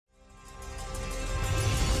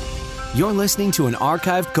You're listening to an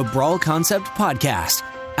archived Cabral Concept podcast.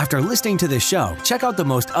 After listening to this show, check out the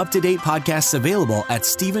most up-to-date podcasts available at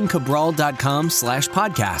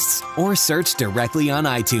stephencabral.com/podcasts or search directly on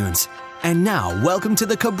iTunes. And now, welcome to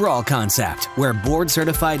the Cabral Concept, where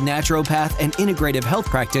board-certified naturopath and integrative health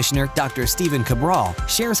practitioner Dr. Stephen Cabral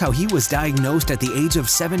shares how he was diagnosed at the age of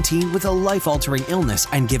 17 with a life-altering illness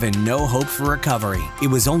and given no hope for recovery.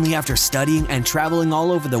 It was only after studying and traveling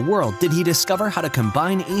all over the world did he discover how to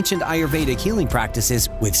combine ancient Ayurvedic healing practices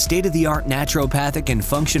with state-of-the-art naturopathic and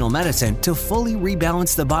functional medicine to fully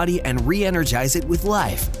rebalance the body and re-energize it with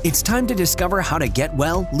life. It's time to discover how to get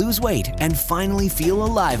well, lose weight, and finally feel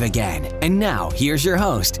alive again. And now, here's your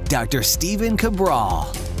host, Dr. Stephen Cabral.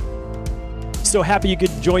 So happy you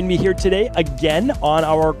could join me here today again on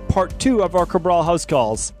our part 2 of our Cabral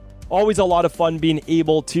HouseCalls. Always a lot of fun being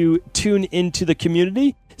able to tune into the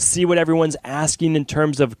community, see what everyone's asking in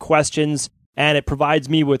terms of questions, and it provides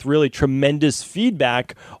me with really tremendous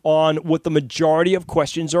feedback on what the majority of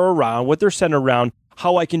questions are around, what they're centered around,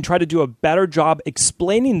 how I can try to do a better job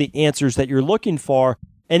explaining the answers that you're looking for,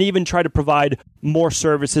 and even try to provide more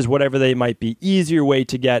services, whatever they might be. Easier way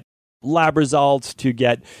to get lab results, to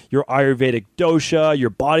get your Ayurvedic dosha,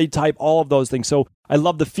 your body type, all of those things. So I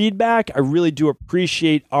love the feedback. I really do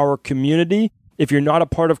appreciate our community. If you're not a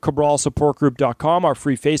part of CabralSupportGroup.com, our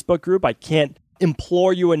free Facebook group, I can't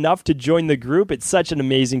implore you enough to join the group. It's such an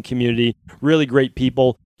amazing community, really great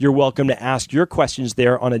people. You're welcome to ask your questions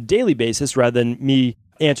there on a daily basis rather than me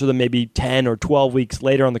answer them maybe 10 or 12 weeks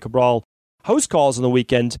later on the Cabral house calls on the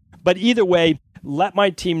weekend. But either way, let my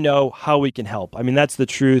team know how we can help. I mean, that's the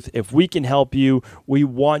truth. If we can help you, we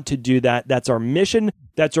want to do that. That's our mission.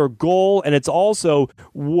 That's our goal. And it's also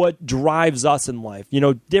what drives us in life. You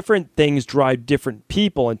know, different things drive different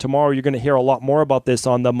people. And tomorrow you're going to hear a lot more about this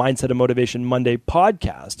on the Mindset and Motivation Monday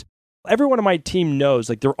podcast. Everyone on my team knows,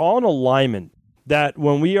 like, they're all in alignment that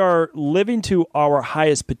when we are living to our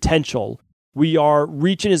highest potential, we are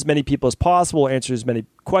reaching as many people as possible, answering as many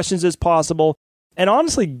questions as possible, and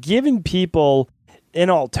honestly giving people an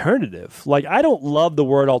alternative. Like, I don't love the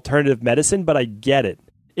word alternative medicine, but I get it.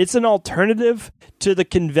 It's an alternative to the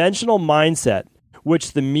conventional mindset,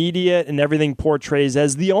 which the media and everything portrays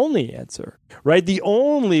as the only answer, right? The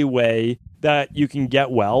only way that you can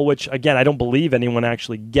get well, which, again, I don't believe anyone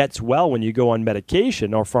actually gets well when you go on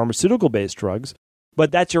medication or pharmaceutical-based drugs,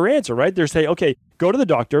 but that's your answer, right? They're saying, okay, go to the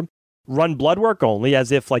doctor, run blood work only,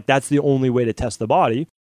 as if like that's the only way to test the body.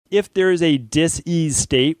 If there is a dis-ease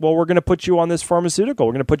state, well, we're going to put you on this pharmaceutical.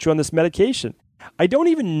 We're going to put you on this medication. I don't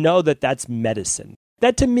even know that that's medicine.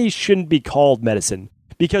 That to me shouldn't be called medicine,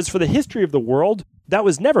 because for the history of the world, that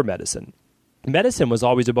was never medicine. Medicine was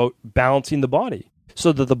always about balancing the body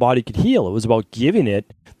so that the body could heal. It was about giving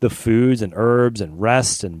it the foods and herbs and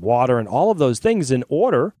rest and water and all of those things in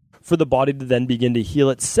order for the body to then begin to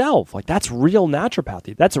heal itself. Like, that's real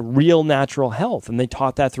naturopathy. That's real natural health. And they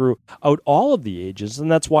taught that throughout all of the ages.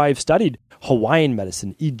 And that's why I've studied Hawaiian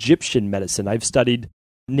medicine, Egyptian medicine. I've studied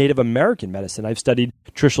Native American medicine. I've studied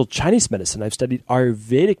traditional Chinese medicine. I've studied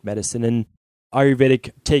Ayurvedic medicine and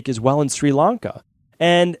Ayurvedic take as well in Sri Lanka.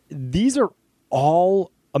 And these are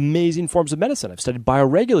all amazing forms of medicine. I've studied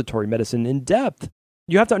bioregulatory medicine in depth.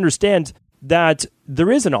 You have to understand that there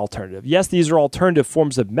is an alternative. Yes, these are alternative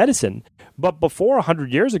forms of medicine, but before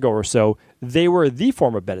 100 years ago or so, they were the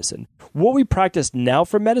form of medicine. What we practice now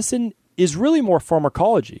for medicine is really more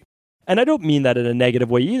pharmacology. And I don't mean that in a negative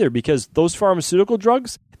way either, because those pharmaceutical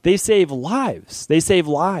drugs, they save lives. They save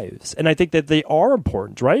lives. And I think that they are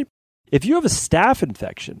important, right? If you have a staph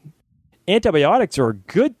infection, antibiotics are a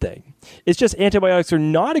good thing. It's just antibiotics are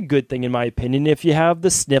not a good thing, in my opinion, if you have the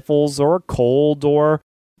sniffles or a cold or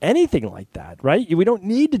anything like that, right? We don't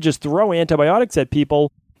need to just throw antibiotics at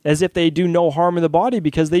people as if they do no harm in the body,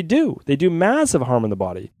 because they do. They do massive harm in the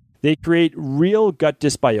body. They create real gut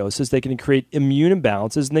dysbiosis. They can create immune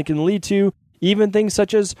imbalances, and they can lead to even things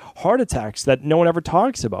such as heart attacks that no one ever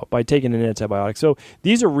talks about by taking an antibiotic. So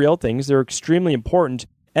these are real things. They're extremely important.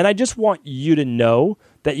 And I just want you to know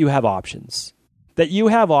that you have options.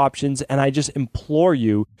 And I just implore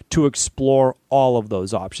you to explore all of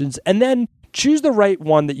those options. And then choose the right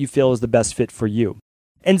one that you feel is the best fit for you.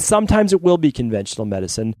 And sometimes it will be conventional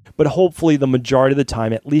medicine, but hopefully the majority of the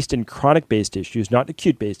time, at least in chronic-based issues, not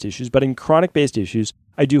acute-based issues, but in chronic-based issues,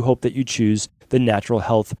 I do hope that you choose the natural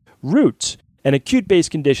health route. And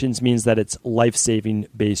acute-based conditions means that it's life-saving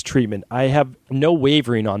based treatment. I have no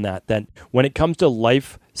wavering on that when it comes to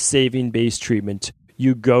life-saving based treatment,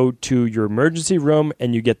 you go to your emergency room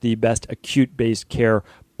and you get the best acute-based care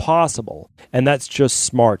possible. And that's just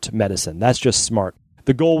smart medicine. That's just smart.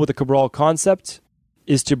 The goal with the Cabral concept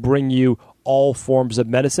is to bring you all forms of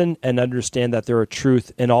medicine and understand that there are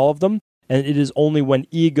truth in all of them. And it is only when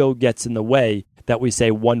ego gets in the way that we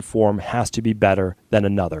say one form has to be better than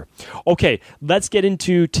another. Okay, let's get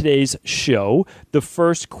into today's show. The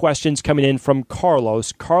first question's coming in from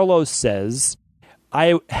Carlos. Carlos says,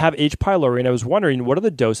 I have H. pylori and I was wondering, what are the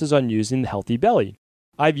doses on using the Healthy Belly?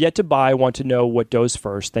 I've yet to buy. I want to know what dose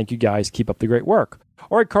first. Thank you guys. Keep up the great work.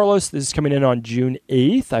 All right, Carlos, this is coming in on June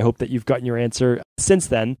 8th. I hope that you've gotten your answer since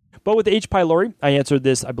then. But with H. pylori, I answered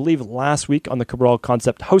this, I believe, last week on the Cabral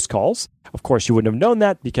Concept House Calls. Of course, you wouldn't have known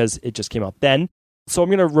that because it just came out then. So I'm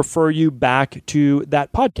going to refer you back to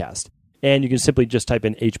that podcast. And you can simply just type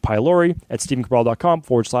in H. pylori at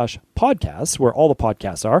stephencabral.com/podcasts, where all the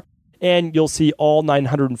podcasts are. And you'll see all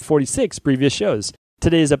 946 previous shows.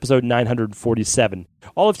 Today is episode 947.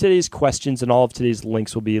 All of today's questions and all of today's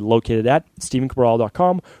links will be located at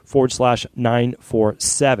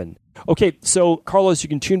stephencabral.com/947. Okay, so Carlos, you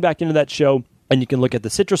can tune back into that show and you can look at the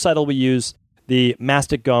citracidal we use, the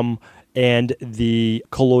mastic gum, and the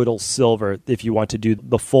colloidal silver if you want to do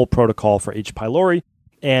the full protocol for H. pylori.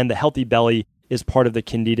 And the Healthy Belly is part of the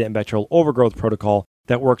Candida and bacterial overgrowth protocol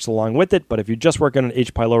that works along with it. But if you're just working on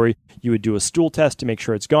H. pylori, you would do a stool test to make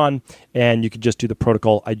sure it's gone, and you could just do the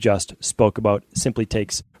protocol I just spoke about. Simply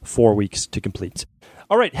takes 4 weeks to complete.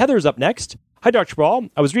 All right, Heather's up next. Hi, Dr. Cabral.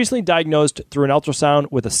 I was recently diagnosed through an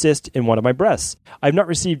ultrasound with a cyst in one of my breasts. I've not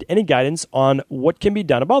received any guidance on what can be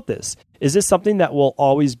done about this. Is this something that will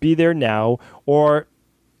always be there now, or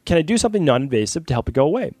can I do something non-invasive to help it go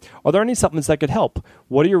away? Are there any supplements that could help?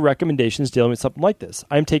 What are your recommendations dealing with something like this?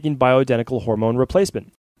 I'm taking bioidentical hormone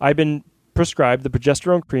replacement. I've been prescribed the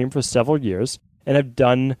progesterone cream for several years, and I've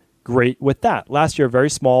done great with that. Last year, a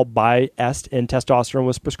very small bi-est and testosterone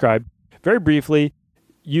was prescribed. Very briefly,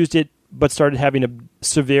 used it, but started having a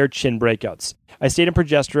severe chin breakouts. I stayed in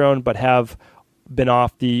progesterone, but have been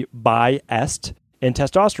off the bi-est and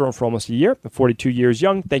testosterone for almost a year. I'm 42 years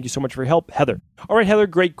young. Thank you so much for your help, Heather. All right, Heather,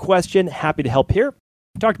 great question. Happy to help here.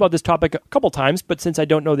 I've talked about this topic a couple times, but since I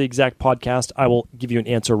don't know the exact podcast, I will give you an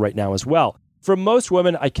answer right now as well. For most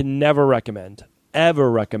women, I can never recommend,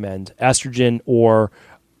 ever recommend estrogen or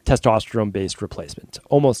testosterone-based replacement.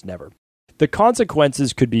 Almost never. The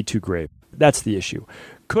consequences could be too grave. That's the issue.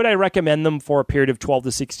 Could I recommend them for a period of 12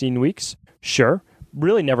 to 16 weeks? Sure.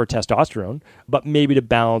 Really never testosterone, but maybe to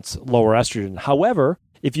balance lower estrogen. However,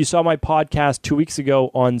 if you saw my podcast 2 weeks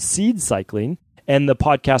ago on seed cycling, and the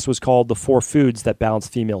podcast was called The 4 Foods That Balance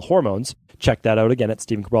Female Hormones, check that out again at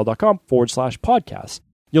stephencabral.com/podcast.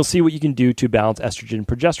 You'll see what you can do to balance estrogen and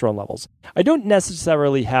progesterone levels. I don't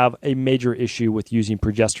necessarily have a major issue with using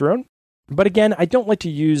progesterone, but again, I don't like to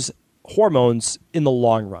use hormones in the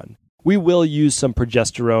long run. We will use some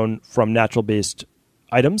progesterone from natural-based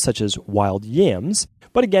items such as wild yams,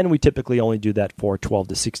 but again, we typically only do that for 12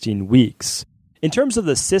 to 16 weeks. In terms of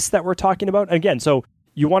the cysts that we're talking about, again, so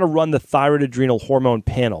you want to run the thyroid adrenal hormone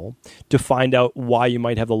panel to find out why you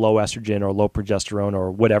might have the low estrogen or low progesterone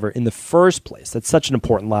or whatever in the first place. That's such an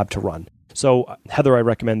important lab to run. So, Heather, I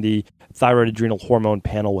recommend the thyroid adrenal hormone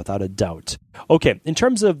panel without a doubt. Okay, in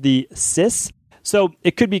terms of the cysts, so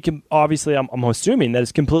it could be, obviously, I'm assuming that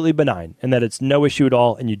it's completely benign and that it's no issue at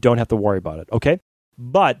all and you don't have to worry about it, okay?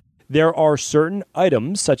 But there are certain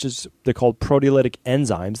items, such as they're called proteolytic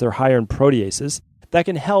enzymes, they're higher in proteases, that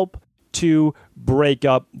can help to break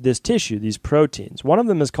up this tissue, these proteins. One of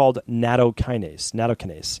them is called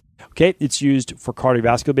nattokinase. Okay, it's used for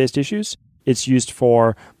cardiovascular-based issues. It's used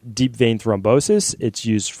for deep vein thrombosis. It's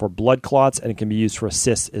used for blood clots, and it can be used for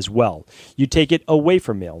cysts as well. You take it away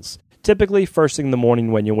from meals. Typically, first thing in the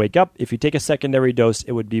morning when you wake up. If you take a secondary dose,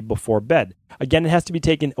 it would be before bed. Again, it has to be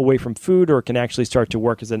taken away from food, or it can actually start to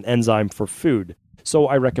work as an enzyme for food. So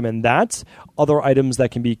I recommend that. Other items that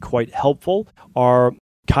can be quite helpful are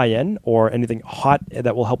cayenne, or anything hot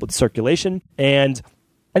that will help with circulation, and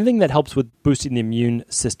anything that helps with boosting the immune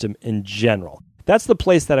system in general. That's the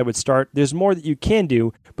place that I would start. There's more that you can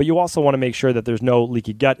do, but you also want to make sure that there's no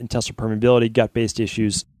leaky gut, intestinal permeability, gut-based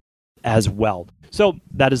issues as well. So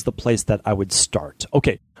that is the place that I would start.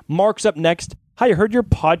 Okay, Mark's up next. Hi, I heard your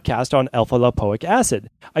podcast on alpha-lipoic acid.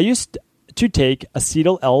 I used to take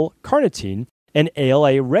acetyl L-carnitine and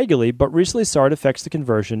ALA regularly, but recently saw it affects the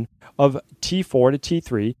conversion of T4 to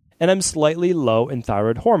T3, and I'm slightly low in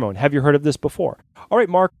thyroid hormone. Have you heard of this before? All right,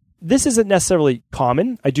 Mark, this isn't necessarily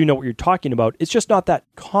common. I do know what you're talking about. It's just not that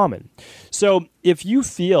common. So if you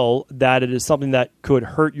feel that it is something that could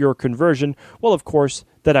hurt your conversion, well, of course,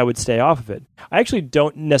 that I would stay off of it. I actually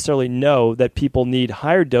don't necessarily know that people need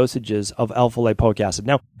higher dosages of alpha-lipoic acid.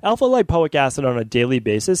 Now, alpha-lipoic acid on a daily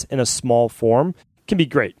basis in a small form can be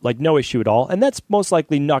great, like no issue at all, and that's most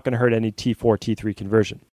likely not going to hurt any T4, T3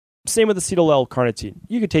 conversion. Same with acetyl L-carnitine.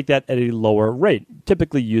 You could take that at a lower rate,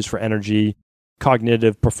 typically used for energy,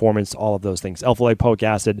 cognitive performance, all of those things. Alpha-lipoic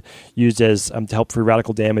acid used as to help free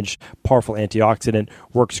radical damage, powerful antioxidant,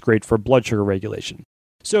 works great for blood sugar regulation.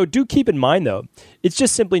 So do keep in mind, though, it's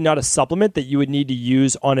just simply not a supplement that you would need to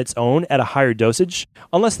use on its own at a higher dosage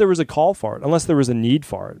unless there was a call for it, unless there was a need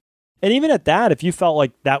for it. And even at that, if you felt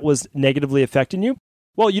like that was negatively affecting you,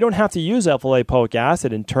 well, you don't have to use alpha-lipoic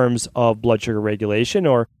acid in terms of blood sugar regulation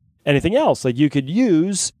or anything else. Like you could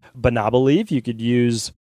use banaba leaf, you could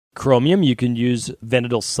use chromium, you can use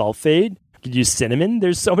vanadyl sulfate, you could use cinnamon.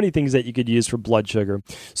 There's so many things that you could use for blood sugar.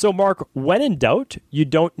 So Mark, when in doubt, you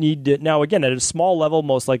don't need to, now again, at a small level,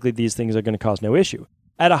 most likely these things are going to cause no issue.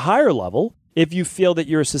 At a higher level, if you feel that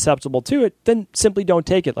you're susceptible to it, then simply don't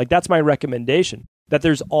take it. Like that's my recommendation, that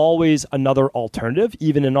there's always another alternative,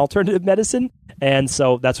 even in alternative medicine. And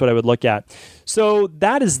so that's what I would look at. So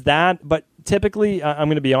that is that. But typically, I'm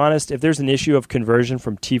going to be honest, if there's an issue of conversion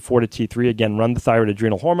from T4 to T3, again, run the thyroid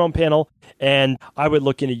adrenal hormone panel. And I would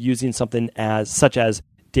look into using something such as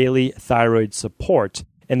daily thyroid support.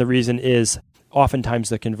 And the reason is oftentimes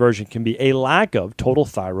the conversion can be a lack of total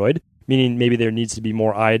thyroid, meaning maybe there needs to be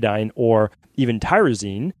more iodine or even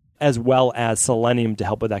tyrosine, as well as selenium to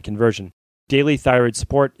help with that conversion. Daily thyroid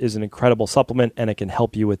support is an incredible supplement, and it can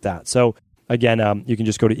help you with that. So again, you can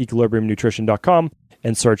just go to equilibriumnutrition.com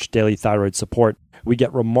and search daily thyroid support. We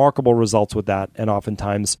get remarkable results with that. And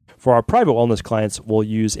oftentimes for our private wellness clients, we'll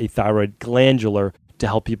use a thyroid glandular to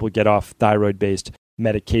help people get off thyroid-based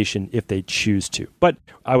medication if they choose to. But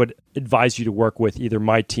I would advise you to work with either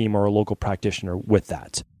my team or a local practitioner with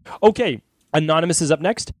that. Okay, Anonymous is up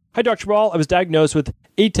next. Hi, Dr. Cabral. I was diagnosed with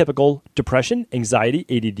atypical depression, anxiety,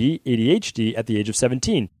 ADD, ADHD at the age of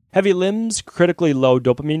 17. Heavy limbs, critically low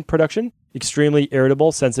dopamine production, extremely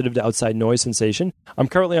irritable, sensitive to outside noise sensation. I'm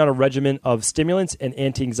currently on a regimen of stimulants and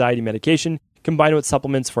anti-anxiety medication combined with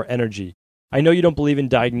supplements for energy. I know you don't believe in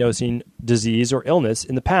diagnosing disease or illness.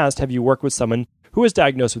 In the past, have you worked with someone who was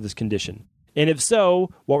diagnosed with this condition? And if so,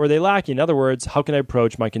 what were they lacking? In other words, how can I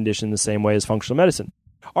approach my condition the same way as functional medicine?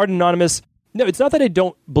 Art Anonymous, no, it's not that I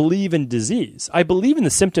don't believe in disease. I believe in the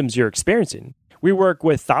symptoms you're experiencing. We work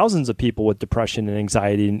with thousands of people with depression and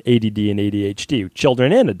anxiety and ADD and ADHD,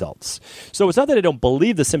 children and adults. So it's not that I don't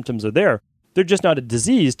believe the symptoms are there. They're just not a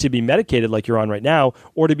disease to be medicated like you're on right now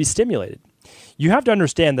or to be stimulated. You have to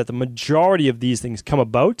understand that the majority of these things come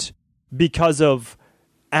about because of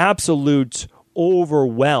absolute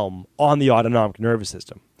overwhelm on the autonomic nervous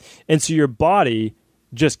system. And so your body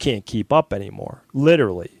just can't keep up anymore,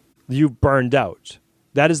 literally. You've burned out.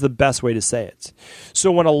 That is the best way to say it.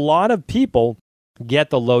 So when a lot of people get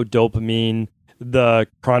the low dopamine, the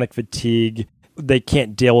chronic fatigue, they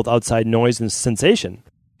can't deal with outside noise and sensation,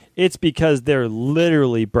 it's because they're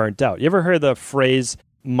literally burnt out. You ever heard the phrase,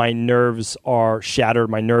 my nerves are shattered,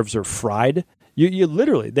 my nerves are fried? You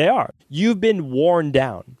literally, they are. You've been worn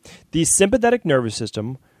down. The sympathetic nervous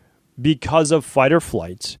system, because of fight or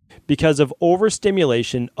flight, because of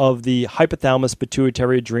overstimulation of the hypothalamus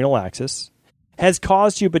pituitary adrenal axis, has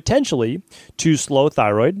caused you potentially to slow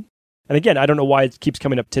thyroid. And again, I don't know why it keeps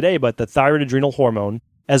coming up today, but the thyroid adrenal hormone,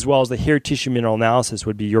 as well as the hair tissue mineral analysis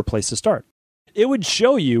would be your place to start. It would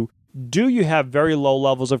show you, do you have very low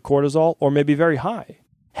levels of cortisol or maybe very high?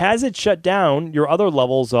 Has it shut down your other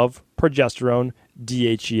levels of progesterone,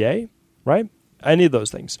 DHEA, right? Any of those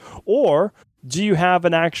things. Or do you have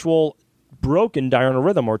an actual broken diurnal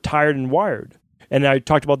rhythm or tired and wired? And I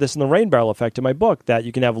talked about this in the rain barrel effect in my book, that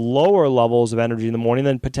you can have lower levels of energy in the morning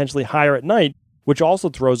than potentially higher at night, which also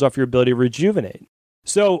throws off your ability to rejuvenate.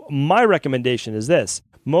 So my recommendation is this.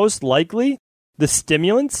 Most likely, the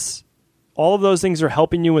stimulants, all of those things are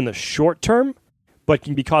helping you in the short term, but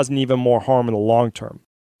can be causing even more harm in the long term.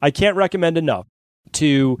 I can't recommend enough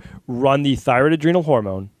to run the thyroid adrenal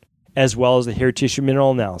hormone as well as the hair tissue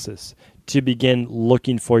mineral analysis to begin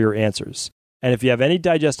looking for your answers. And if you have any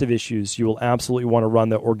digestive issues, you will absolutely want to run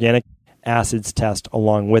the organic acids test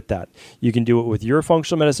along with that. You can do it with your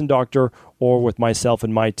functional medicine doctor or with myself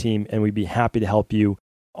and my team, and we'd be happy to help you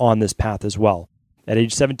on this path as well. At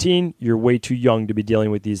age 17, you're way too young to be dealing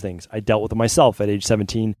with these things. I dealt with them myself at age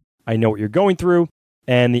 17. I know what you're going through,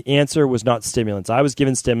 and the answer was not stimulants. I was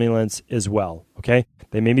given stimulants as well, okay?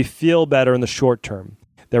 They made me feel better in the short term.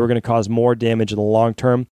 They were going to cause more damage in the long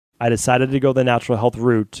term. I decided to go the natural health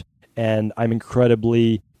route, and I'm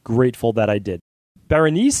incredibly grateful that I did.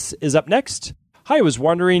 Berenice is up next. Hi, I was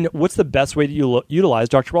wondering what's the best way to utilize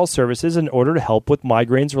Dr. Cabral's services in order to help with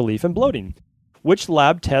migraines relief and bloating? Which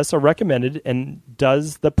lab tests are recommended, and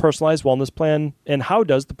does the personalized wellness plan, and how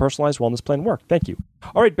does the personalized wellness plan work? Thank you.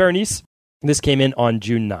 All right, Berenice, this came in on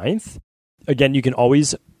June 9th. Again, you can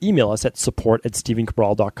always email us at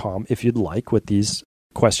support@stevencabral.com if you'd like with these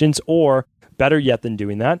questions, or better yet than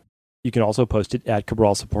doing that, you can also post it at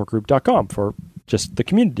cabralsupportgroup.com for just the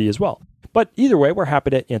community as well. But either way, we're happy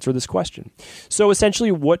to answer this question. So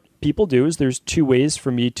essentially what people do is there's two ways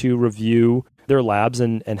for me to review their labs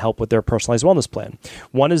and help with their personalized wellness plan.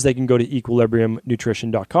 One is they can go to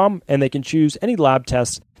equilibriumnutrition.com and they can choose any lab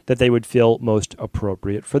tests that they would feel most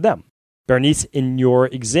appropriate for them. Bernice, in your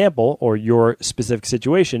example or your specific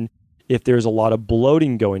situation, if there's a lot of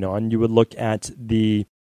bloating going on, you would look at the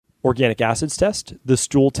organic acids test, the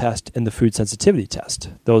stool test, and the food sensitivity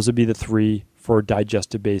test. Those would be the three for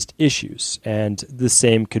digestive-based issues. And the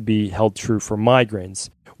same could be held true for migraines.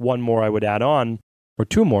 One more I would add on, or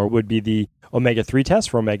two more, would be the omega-3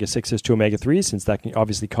 test for omega-6s to omega-3s, since that can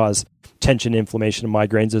obviously cause tension, inflammation, and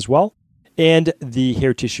migraines as well. And the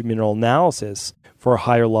hair tissue mineral analysis for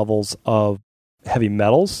higher levels of heavy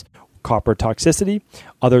metals, copper toxicity,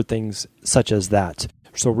 other things such as that.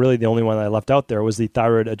 So really the only one I left out there was the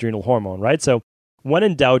thyroid adrenal hormone, right? So when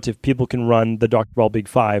in doubt, if people can run the Dr. Cabral Big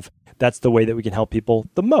Five, that's the way that we can help people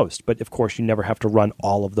the most. But of course, you never have to run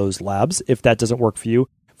all of those labs if that doesn't work for you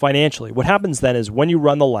financially. What happens then is when you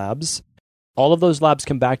run the labs, all of those labs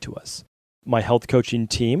come back to us. My health coaching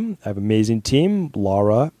team, I have an amazing team,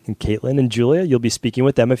 Laura and Caitlin and Julia. You'll be speaking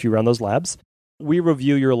with them if you run those labs. We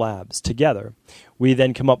review your labs together. We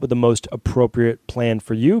then come up with the most appropriate plan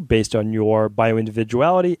for you based on your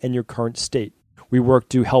bioindividuality and your current state. We work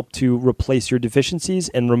to help to replace your deficiencies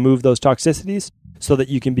and remove those toxicities so that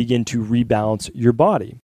you can begin to rebalance your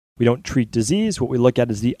body. We don't treat disease. What we look at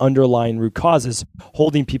is the underlying root causes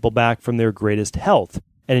holding people back from their greatest health.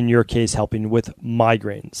 And in your case, helping with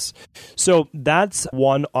migraines. So that's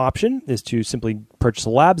one option, is to simply purchase the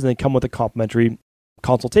labs and then come with a complimentary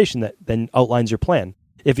consultation that then outlines your plan.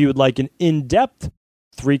 If you would like an in-depth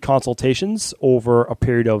 3 consultations over a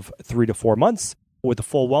period of 3 to 4 months with a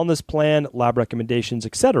full wellness plan, lab recommendations,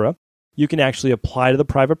 etc., you can actually apply to the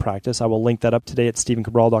private practice. I will link that up today at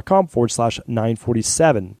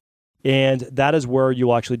stevencabral.com/947. And that is where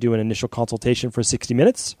you'll actually do an initial consultation for 60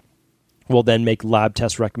 minutes. We'll then make lab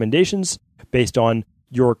test recommendations based on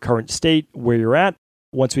your current state, where you're at.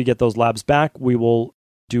 Once we get those labs back, we will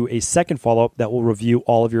do a second follow-up that will review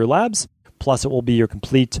all of your labs, plus it will be your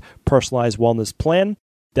complete personalized wellness plan.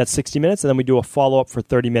 That's 60 minutes, and then we do a follow-up for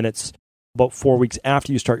 30 minutes about 4 weeks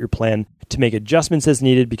after you start your plan to make adjustments as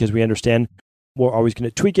needed, because we understand we're always going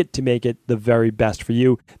to tweak it to make it the very best for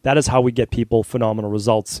you. That is how we get people phenomenal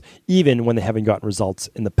results, even when they haven't gotten results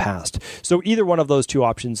in the past. So either one of those two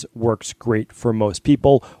options works great for most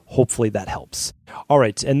people. Hopefully that helps. All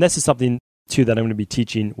right, and this is something too that I'm going to be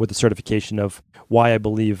teaching with the certification of why I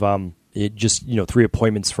believe it just 3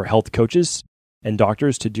 appointments for health coaches and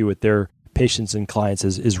doctors to do with their patients and clients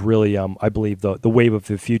is really I believe the wave of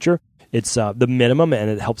the future. It's the minimum, and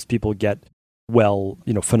it helps people get well,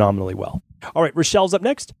 phenomenally well. All right, Rochelle's up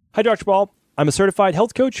next. Hi, Dr. Cabral. I'm a certified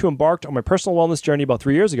health coach who embarked on my personal wellness journey about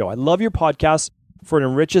 3 years ago. I love your podcast, for it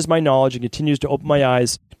enriches my knowledge and continues to open my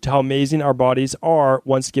eyes to how amazing our bodies are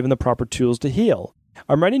once given the proper tools to heal.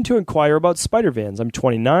 I'm writing to inquire about spider vans. I'm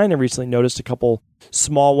 29 and recently noticed a couple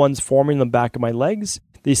small ones forming in the back of my legs.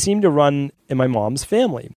 They seem to run in my mom's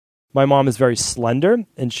family. My mom is very slender,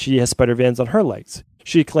 and she has spider vans on her legs.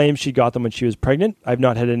 She claims she got them when she was pregnant. I've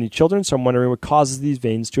not had any children, so I'm wondering what causes these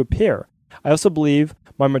veins to appear. I also believe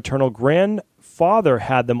my maternal grandfather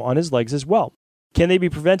had them on his legs as well. Can they be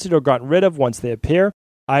prevented or gotten rid of once they appear?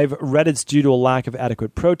 I've read it's due to a lack of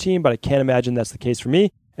adequate protein, but I can't imagine that's the case for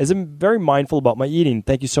me, as I'm very mindful about my eating.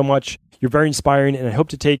 Thank you so much. You're very inspiring, and I hope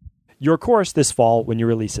to take your course this fall when you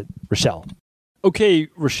release it. Rochelle. Okay,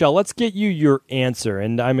 Rochelle, let's get you your answer,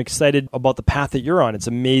 and I'm excited about the path that you're on. It's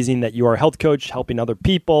amazing that you are a health coach helping other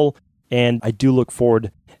people, and I do look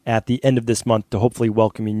forward at the end of this month to hopefully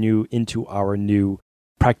welcoming you into our new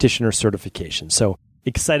practitioner certification. So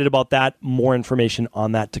excited about that. More information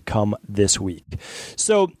on that to come this week.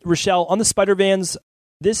 So, Rochelle, on the spider vans,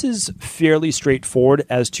 this is fairly straightforward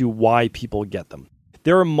as to why people get them.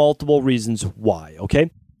 There are multiple reasons why, okay?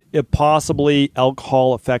 Possibly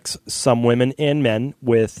alcohol affects some women and men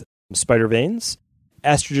with spider veins.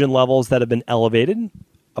 Estrogen levels that have been elevated,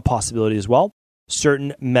 a possibility as well.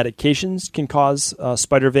 Certain medications can cause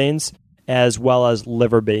spider veins, as well as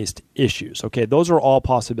liver-based issues. Okay, those are all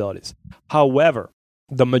possibilities. However,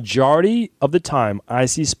 the majority of the time I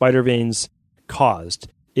see spider veins caused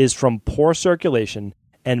is from poor circulation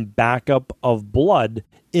and backup of blood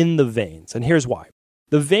in the veins. And here's why.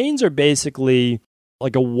 The veins are basically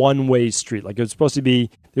like a one-way street. Like it's supposed to be,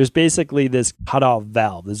 there's basically this cutoff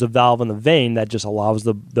valve. There's a valve in the vein that just allows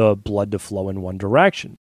the blood to flow in one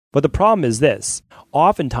direction. But the problem is this.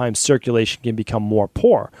 Oftentimes, circulation can become more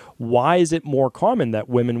poor. Why is it more common that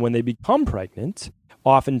women, when they become pregnant,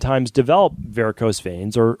 oftentimes develop varicose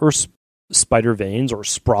veins or spider veins or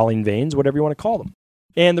sprawling veins, whatever you want to call them?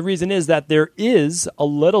 And the reason is that there is a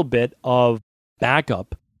little bit of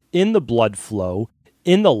backup in the blood flow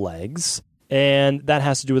in the legs, and that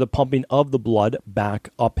has to do with the pumping of the blood back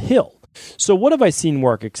uphill. So what have I seen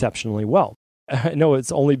work exceptionally well? I know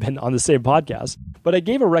it's only been on the same podcast, but I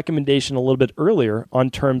gave a recommendation a little bit earlier on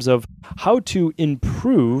terms of how to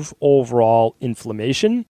improve overall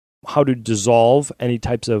inflammation, how to dissolve any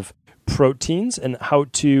types of proteins, and how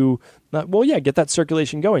to, get that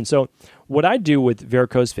circulation going. So what I do with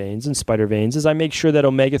varicose veins and spider veins is I make sure that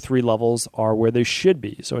omega-3 levels are where they should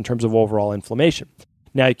be. So in terms of overall inflammation.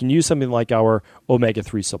 Now you can use something like our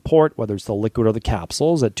omega-3 support, whether it's the liquid or the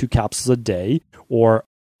capsules, at 2 capsules a day or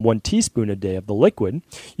 1 teaspoon a day of the liquid.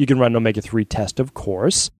 You can run an omega-3 test, of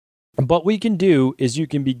course. But what you can do is you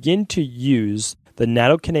can begin to use the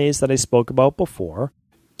nattokinase that I spoke about before,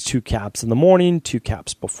 2 caps in the morning, 2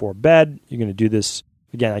 caps before bed. You're going to do this,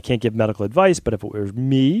 again, I can't give medical advice, but if it were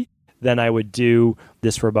me, then I would do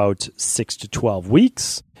this for about 6 to 12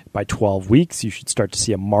 weeks. By 12 weeks, you should start to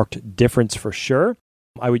see a marked difference for sure.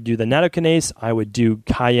 I would do the nattokinase. I would do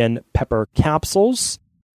cayenne pepper capsules,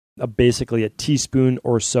 basically a teaspoon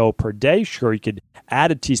or so per day. Sure, you could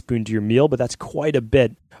add a teaspoon to your meal, but that's quite a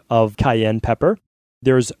bit of cayenne pepper.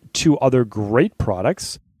 There's 2 other great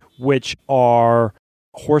products, which are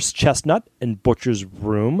horse chestnut and butcher's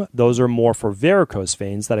broom. Those are more for varicose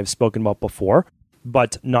veins that I've spoken about before,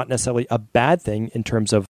 but not necessarily a bad thing in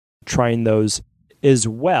terms of trying those as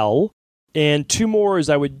well. And 2 more is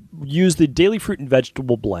I would use the daily fruit and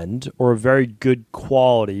vegetable blend, or a very good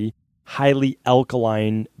quality, highly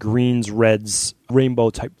alkaline greens, reds, rainbow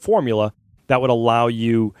type formula that would allow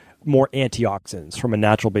you more antioxidants from a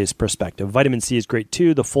natural-based perspective. Vitamin C is great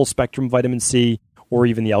too. The full spectrum vitamin C or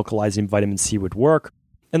even the alkalizing vitamin C would work.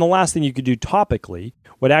 And the last thing you could do topically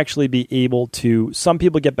would actually be able to, some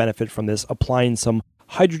people get benefit from this, applying some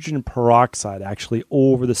hydrogen peroxide actually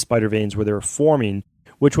over the spider veins where they're forming,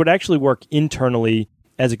 which would actually work internally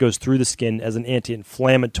as it goes through the skin as an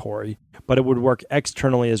anti-inflammatory, but it would work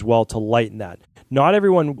externally as well to lighten that. Not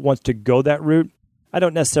everyone wants to go that route. I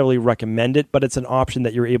don't necessarily recommend it, but it's an option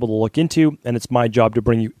that you're able to look into, and it's my job to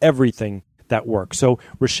bring you everything that works. So,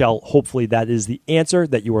 Rochelle, hopefully that is the answer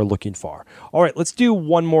that you are looking for. All right, let's do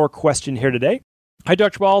one more question here today. Hi,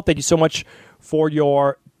 Dr. Ball. Thank you so much for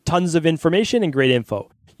your tons of information and great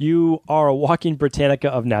info. You are a walking Britannica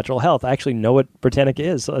of natural health. I actually know what Britannica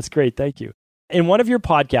is, so that's great. Thank you. In one of your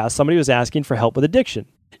podcasts, somebody was asking for help with addiction.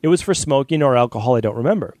 It was for smoking or alcohol, I don't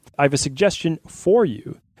remember. I have a suggestion for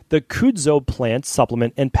you. The kudzu plant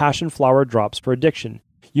supplement and passion flower drops for addiction.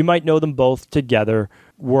 You might know them both together,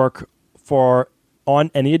 work on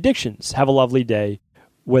any addictions. Have a lovely day.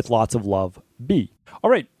 With lots of love, B. All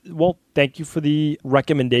right. Well, thank you for the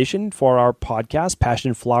recommendation for our podcast.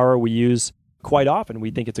 Passion flower we use quite often.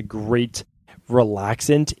 We think it's a great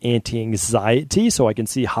relaxant, anti-anxiety, so I can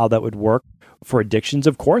see how that would work for addictions,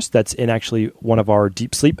 of course. That's in actually one of our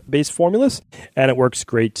deep sleep-based formulas, and it works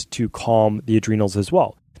great to calm the adrenals as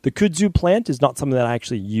well. The kudzu plant is not something that I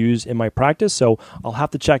actually use in my practice, so I'll have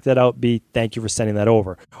to check that out. B, thank you for sending that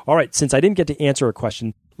over. All right, since I didn't get to answer a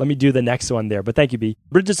question, let me do the next one there, but thank you, B.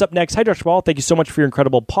 Bridget's up next. Hi, Dr. Ball. Thank you so much for your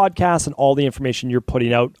incredible podcast and all the information you're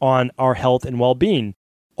putting out on our health and well-being.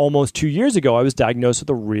 Almost 2 years ago, I was diagnosed with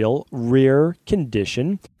a real rare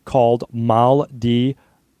condition called mal de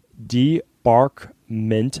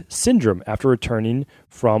debarkment syndrome after returning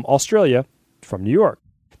from Australia, from New York.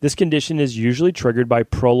 This condition is usually triggered by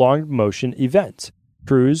prolonged motion events,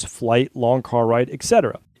 cruise, flight, long car ride,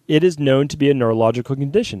 etc. It is known to be a neurological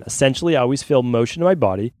condition. Essentially, I always feel motion in my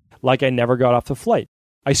body like I never got off the flight.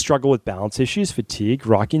 I struggle with balance issues, fatigue,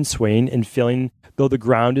 rocking, swaying, and feeling though the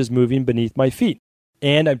ground is moving beneath my feet.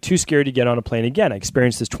 And I'm too scared to get on a plane again. I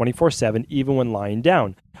experience this 24/7, even when lying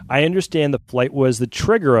down. I understand the flight was the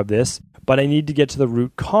trigger of this, but I need to get to the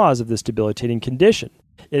root cause of this debilitating condition.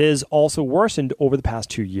 It has also worsened over the past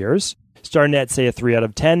 2 years, starting at, say, a 3 out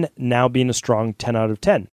of 10, now being a strong 10 out of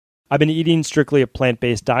 10. I've been eating strictly a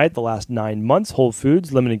plant-based diet the last 9 months, whole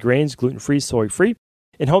foods, limited grains, gluten-free, soy-free,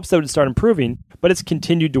 in hopes that it would start improving, but it's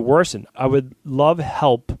continued to worsen. I would love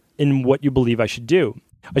help in what you believe I should do.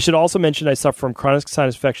 I should also mention I suffer from chronic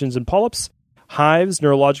sinus infections and polyps, hives,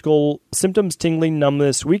 neurological symptoms, tingling,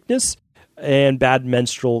 numbness, weakness, and bad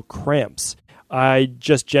menstrual cramps. I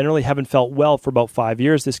just generally haven't felt well for about 5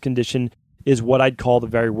 years. This condition is what I'd call the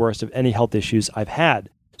very worst of any health issues I've had.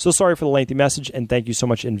 So sorry for the lengthy message, and thank you so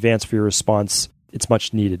much in advance for your response. It's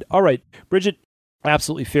much needed. All right, Bridget,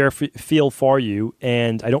 absolutely feel for you,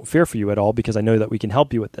 and I don't fear for you at all because I know that we can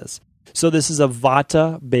help you with this. So this is a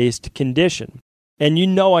Vata-based condition. And you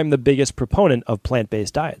know I'm the biggest proponent of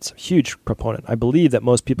plant-based diets, huge proponent. I believe that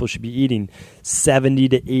most people should be eating 70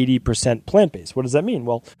 to 80% plant-based. What does that mean?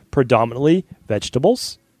 Well, predominantly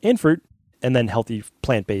vegetables and fruit, and then healthy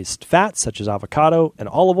plant-based fats such as avocado and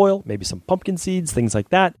olive oil, maybe some pumpkin seeds, things like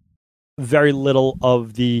that. Very little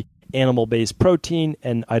of the animal-based protein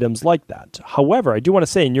and items like that. However, I do want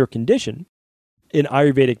to say in your condition, in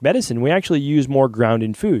Ayurvedic medicine, we actually use more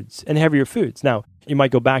grounding foods and heavier foods. Now, you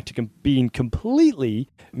might go back to being completely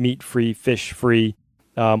meat-free, fish-free,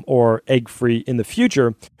 or egg-free in the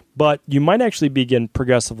future, but you might actually begin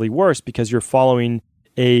progressively worse because you're following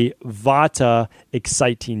a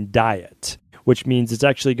Vata-exciting diet, which means it's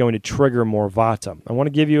actually going to trigger more Vata. I want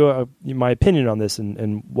to give you my opinion on this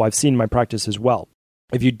and what I've seen in my practice as well.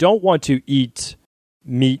 If you don't want to eat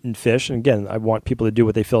meat and fish, and again, I want people to do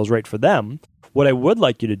what they feel is right for them, what I would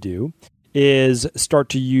like you to do is start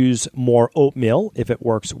to use more oatmeal, if it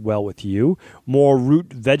works well with you, more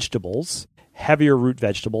root vegetables, heavier root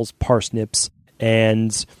vegetables, parsnips,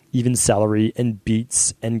 and even celery and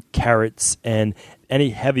beets and carrots and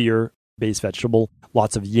any heavier base vegetable,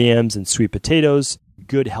 lots of yams and sweet potatoes,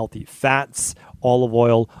 good healthy fats, olive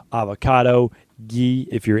oil, avocado, ghee,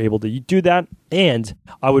 if you're able to do that. And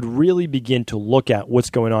I would really begin to look at what's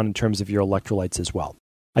going on in terms of your electrolytes as well.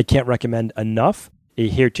 I can't recommend enough a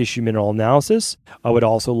hair tissue mineral analysis. I would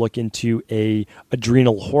also look into a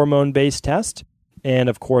adrenal hormone-based test, and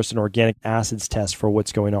of course an organic acids test for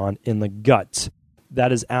what's going on in the gut.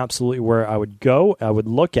 That is absolutely where I would go, I would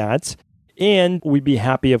look at, and we'd be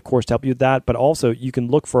happy, of course, to help you with that, but also you can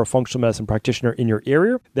look for a functional medicine practitioner in your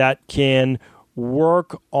area that can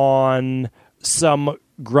work on some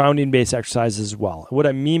grounding-based exercises as well. What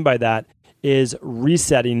I mean by that is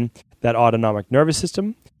resetting that autonomic nervous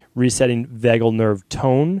system, resetting vagal nerve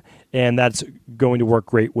tone, and that's going to work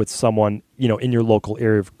great with someone, in your local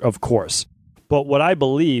area, of course. But what I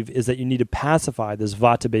believe is that you need to pacify this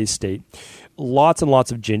Vata-based state. Lots and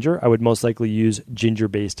lots of ginger. I would most likely use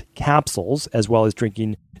ginger-based capsules as well as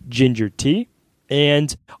drinking ginger tea.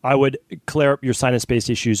 And I would clear up your sinus-based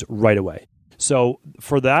issues right away. So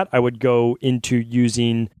for that, I would go into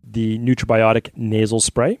using the Nutribiotic nasal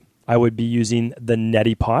spray. I would be using the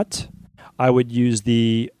Neti Pot. I would use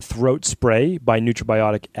the throat spray by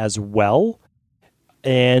Nutribiotic as well.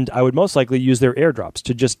 And I would most likely use their air drops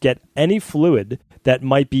to just get any fluid that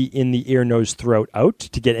might be in the ear, nose, throat out,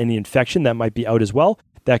 to get any infection that might be out as well.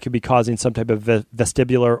 That could be causing some type of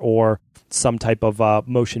vestibular or some type of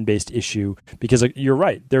motion-based issue. Because you're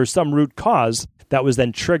right, there's some root cause that was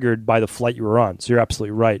then triggered by the flight you were on. So you're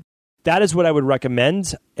absolutely right. That is what I would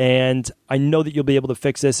recommend. And I know that you'll be able to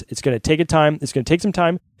fix this. It's going to take time. It's going to take some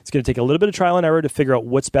time. It's going to take a little bit of trial and error to figure out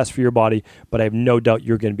what's best for your body, but I have no doubt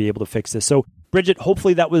you're going to be able to fix this. So, Bridget,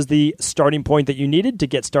 hopefully that was the starting point that you needed to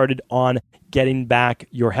get started on getting back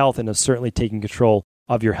your health and certainly taking control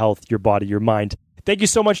of your health, your body, your mind. Thank you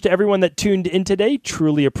so much to everyone that tuned in today.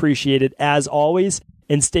 Truly appreciate it as always.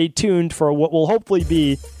 And stay tuned for what will hopefully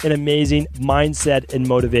be an amazing mindset and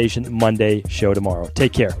motivation Monday show tomorrow.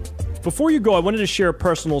 Take care. Before you go, I wanted to share a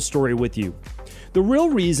personal story with you. The real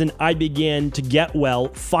reason I began to get well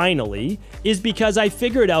finally is because I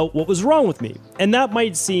figured out what was wrong with me. And that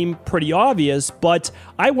might seem pretty obvious, but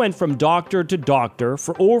I went from doctor to doctor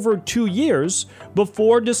for over 2 years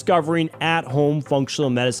before discovering at-home functional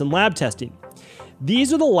medicine lab testing.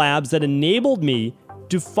 These are the labs that enabled me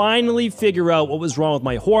to finally figure out what was wrong with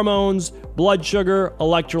my hormones, blood sugar,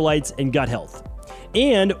 electrolytes, and gut health.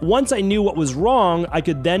 And once I knew what was wrong, I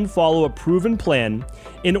could then follow a proven plan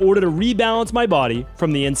in order to rebalance my body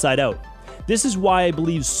from the inside out. This is why I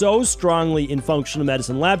believe so strongly in functional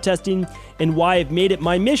medicine lab testing and why I've made it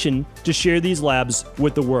my mission to share these labs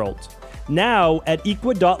with the world. Now at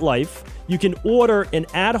equa.life, you can order an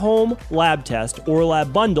at-home lab test or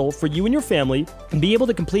lab bundle for you and your family and be able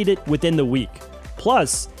to complete it within the week.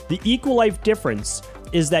 Plus, the EquaLife difference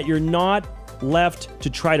is that you're not left to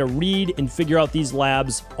try to read and figure out these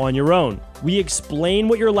labs on your own. We explain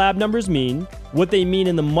what your lab numbers mean, what they mean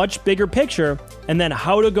in the much bigger picture, and then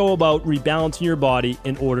how to go about rebalancing your body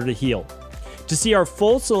in order to heal. To see our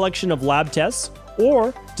full selection of lab tests,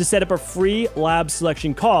 or to set up a free lab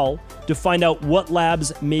selection call to find out what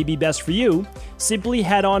labs may be best for you, simply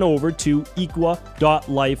head on over to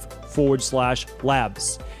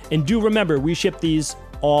equa.life/labs. And do remember, we ship these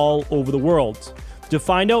all over the world. To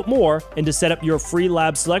find out more and to set up your free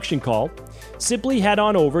lab selection call, simply head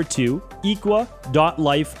on over to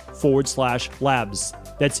equa.life/labs.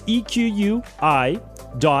 That's EQUI.LIFE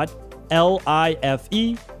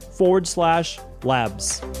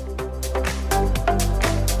labs.